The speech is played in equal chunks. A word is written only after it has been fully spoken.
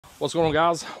What's going on,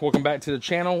 guys? Welcome back to the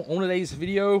channel. On today's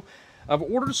video, I've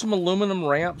ordered some aluminum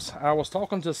ramps. I was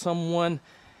talking to someone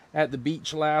at the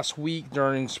beach last week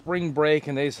during spring break,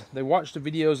 and they watched the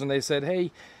videos and they said,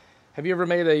 hey, have you ever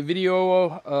made a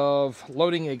video of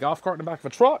loading a golf cart in the back of a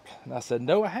truck? And I said,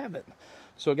 no, I haven't.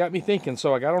 So it got me thinking.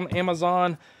 So I got on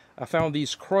Amazon. I found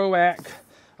these Croac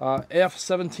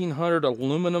F1700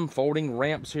 aluminum folding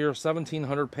ramps here,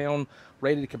 1,700 pound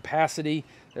rated capacity.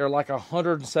 They're like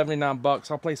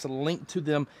 $179. I'll place a link to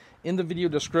them in the video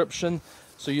description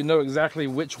so you know exactly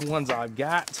which ones I've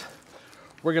got.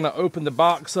 We're gonna open the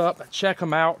box up, check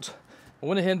them out. I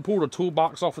went ahead and pulled a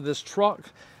toolbox off of this truck,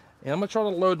 and I'm gonna try to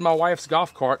load my wife's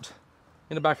golf cart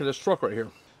in the back of this truck right here.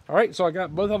 All right, so I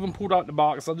got both of them pulled out the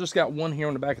box. I just got one here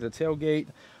on the back of the tailgate.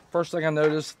 First thing I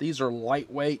noticed, these are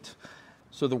lightweight.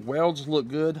 So the welds look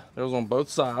good. Those on both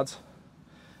sides.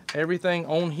 Everything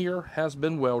on here has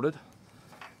been welded,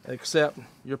 except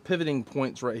your pivoting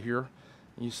points right here.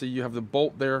 You see you have the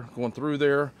bolt there going through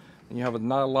there, and you have a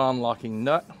nylon locking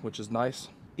nut, which is nice.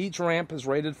 Each ramp is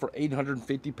rated for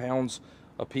 850 pounds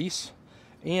a piece.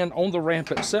 And on the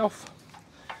ramp itself,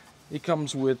 it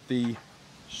comes with the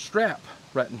strap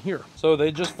right in here. So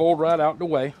they just fold right out the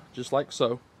way, just like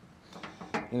so.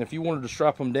 And if you wanted to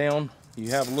strap them down, you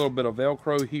have a little bit of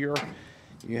Velcro here.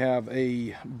 You have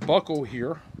a buckle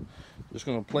here. Just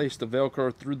going to place the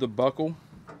Velcro through the buckle,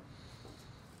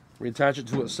 reattach it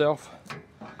to itself.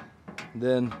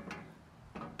 Then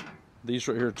these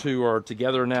right here too are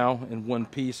together now in one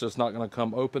piece, so it's not going to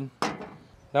come open.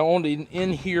 Now on the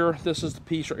end here, this is the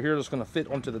piece right here that's going to fit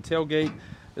onto the tailgate.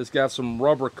 It's got some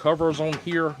rubber covers on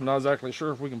here. I'm not exactly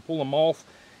sure if we can pull them off,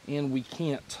 and we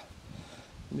can't.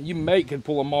 I mean, you can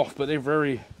pull them off, but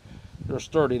they're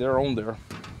sturdy. They're on there.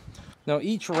 Now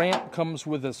each ramp comes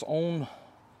with its own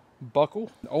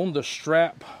buckle. On the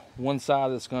strap, one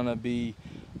side is going to be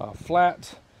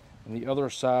flat, and the other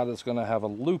side is going to have a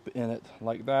loop in it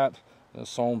like that. It's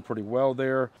sewn pretty well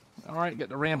there. All right, get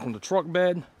the ramp on the truck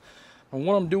bed. And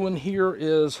what I'm doing here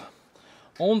is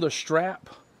on the strap,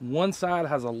 one side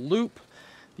has a loop,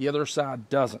 the other side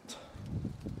doesn't.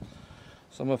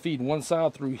 So I'm going to feed one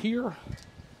side through here.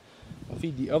 I'll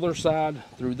feed the other side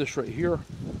through this right here,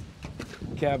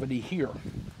 cavity here.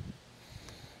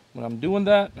 When I'm doing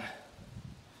that,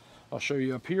 I'll show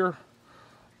you up here.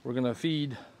 We're going to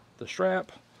feed the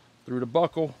strap through the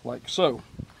buckle like so.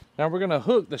 Now we're going to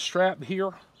hook the strap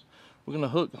here. We're going to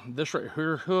hook this right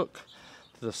here hook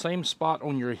to the same spot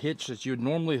on your hitch that you would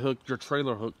normally hook your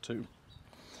trailer hook to.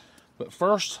 But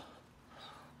first,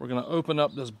 we're going to open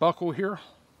up this buckle here.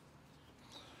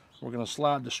 We're going to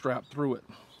slide the strap through it.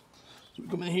 So we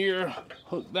come in here,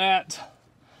 hook that,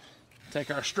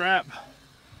 take our strap,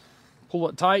 pull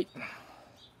it tight,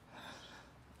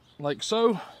 like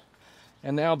so,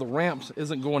 and now the ramp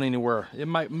isn't going anywhere. It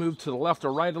might move to the left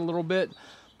or right a little bit,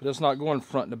 but it's not going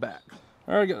front to back.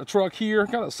 All right, got the truck here,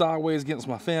 got it sideways against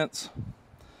my fence.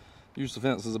 Use the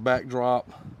fence as a backdrop.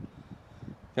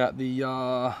 Got the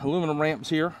aluminum ramps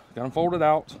here, got them folded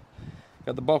out.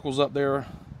 Got the buckles up there.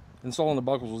 Installing the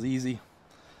buckles was easy.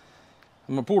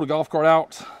 I'm gonna pull the golf cart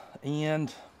out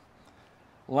and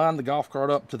line the golf cart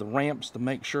up to the ramps to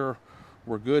make sure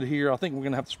we're good here. I think we're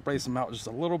gonna have to spray some out just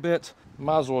a little bit.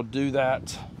 Might as well do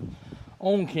that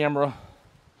on camera.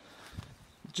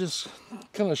 Just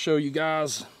kind of show you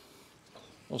guys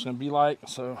what it's gonna be like.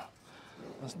 So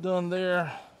that's done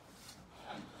there.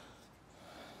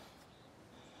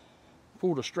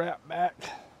 Pull the strap back.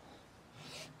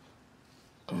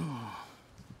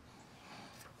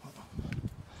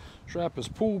 Strap is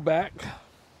pulled back.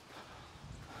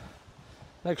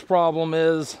 Next problem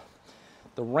is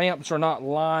the ramps are not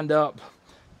lined up.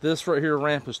 This right here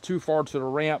ramp is too far to the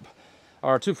ramp,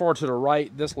 or too far to the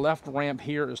right. This left ramp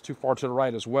here is too far to the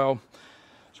right as well.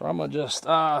 So I'm gonna just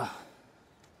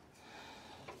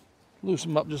loosen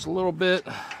them up just a little bit.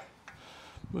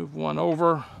 Move one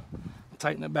over,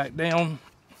 tighten it back down.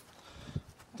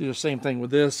 Do the same thing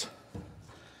with this.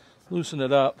 Loosen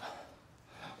it up.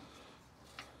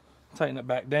 Tighten it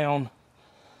back down,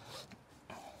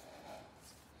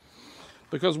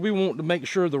 because we want to make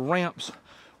sure the ramps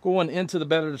going into the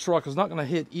bed of the truck is not going to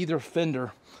hit either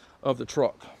fender of the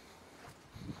truck.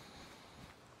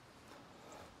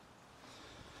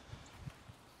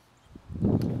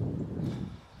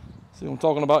 See what I'm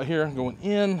talking about here? Going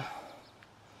in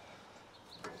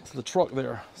to the truck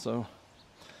there. So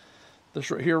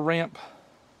this right here ramp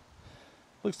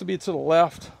looks to be to the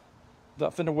left.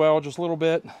 That fender well just a little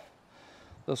bit.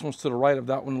 This one's to the right of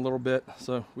that one a little bit,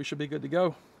 so we should be good to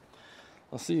go.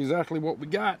 Let's see exactly what we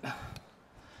got.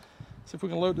 See if we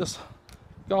can load this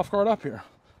golf cart up here.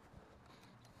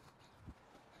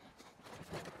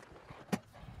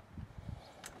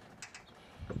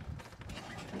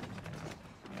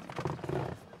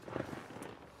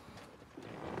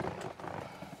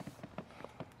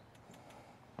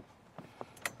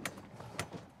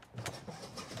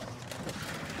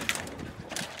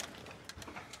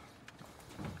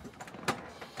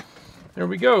 There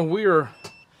we go. We are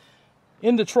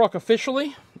in the truck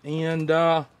officially, and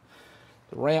the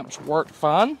ramps work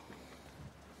fine.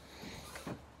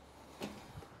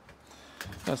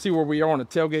 Now see where we are on the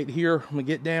tailgate here. I'm gonna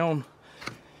get down,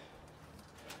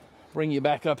 bring you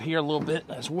back up here a little bit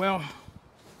as well.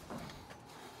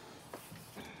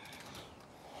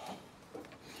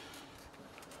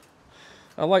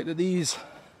 I like that these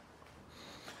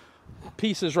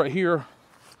pieces right here,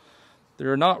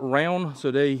 they're not round, so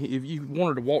if you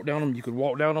wanted to walk down them, you could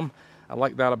walk down them. I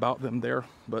like that about them there.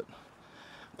 But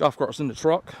golf cart's in the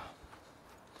truck.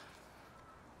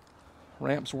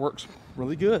 Ramps works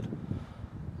really good.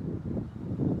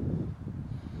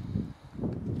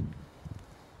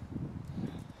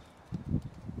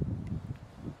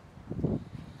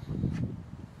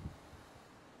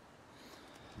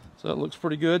 So it looks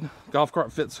pretty good. Golf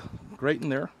cart fits great in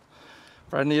there.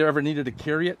 If I ever needed to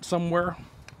carry it somewhere,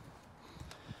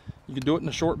 you can do it in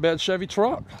a short bed Chevy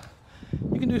truck.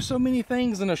 You can do so many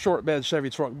things in a short bed Chevy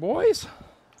truck, boys.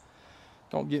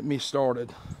 Don't get me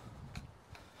started.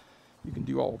 You can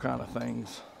do all kind of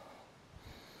things.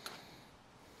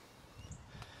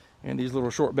 And these little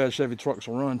short bed Chevy trucks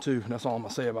will run too. That's all I'm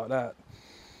gonna say about that.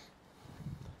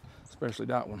 Especially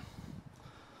that one.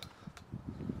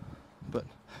 But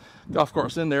golf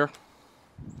cart's in there.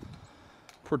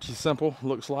 Pretty simple,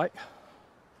 looks like.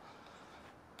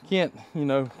 Can't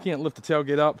lift the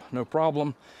tailgate up, no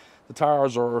problem. The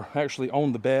tires are actually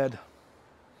on the bed.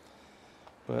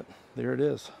 But there it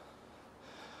is.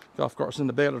 Golf cart's in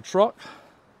the bed of the truck.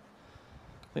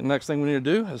 I think the next thing we need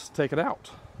to do is take it out.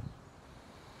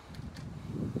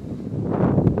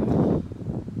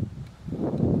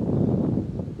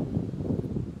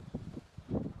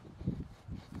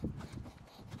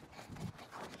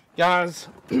 Guys,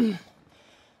 I'm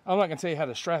not gonna tell you how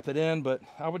to strap it in, but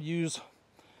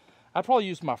I'd probably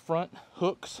use my front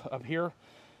hooks up here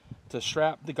to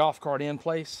strap the golf cart in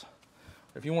place.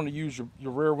 If you want to use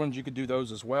your rear ones, you could do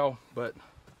those as well. But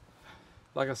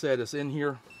like I said, it's in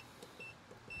here.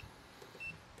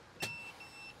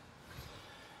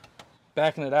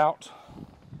 Backing it out.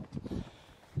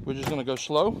 We're just gonna go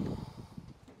slow.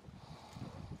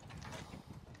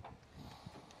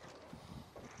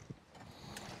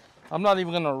 I'm not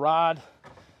even gonna ride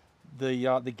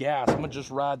the gas. I'm gonna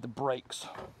just ride the brakes.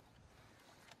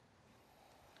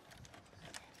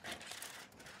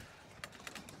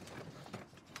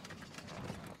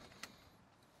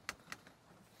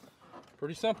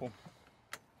 Pretty simple.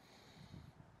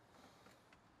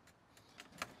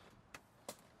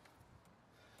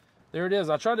 There it is.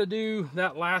 I tried to do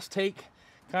that last take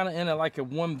kind of in like a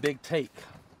one big take.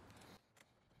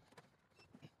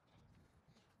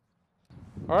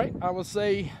 All right, I would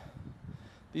say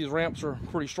these ramps are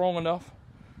pretty strong enough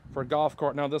for a golf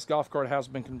cart. Now this golf cart has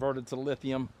been converted to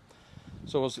lithium,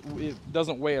 so it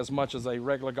doesn't weigh as much as a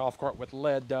regular golf cart with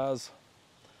lead does.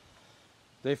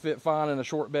 They fit fine in a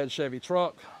short bed Chevy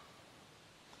truck.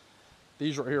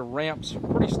 These right here ramps,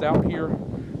 pretty stout here.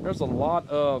 There's a lot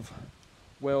of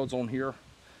welds on here.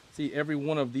 See, every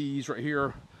one of these right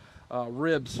here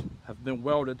ribs have been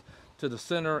welded to the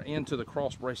center and to the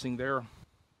cross bracing there.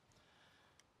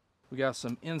 We got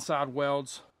some inside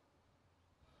welds.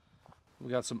 We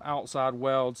got some outside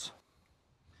welds.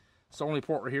 It's the only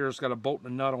part right here that's got a bolt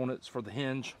and a nut on it. It's for the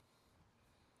hinge.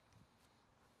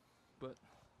 But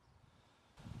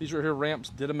these right here ramps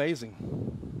did amazing.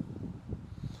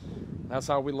 That's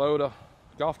how we load a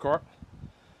golf cart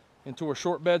into a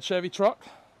short bed Chevy truck.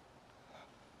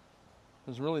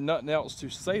 There's really nothing else to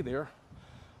say there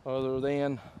other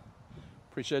than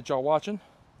appreciate y'all watching.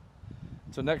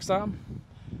 Until next time,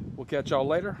 we'll catch y'all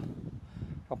later.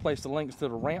 I'll place the links to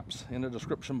the ramps in the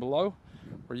description below,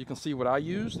 where you can see what I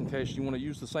used in case you want to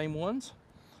use the same ones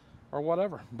or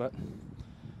whatever. But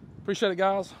appreciate it,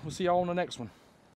 guys. We'll see y'all on the next one.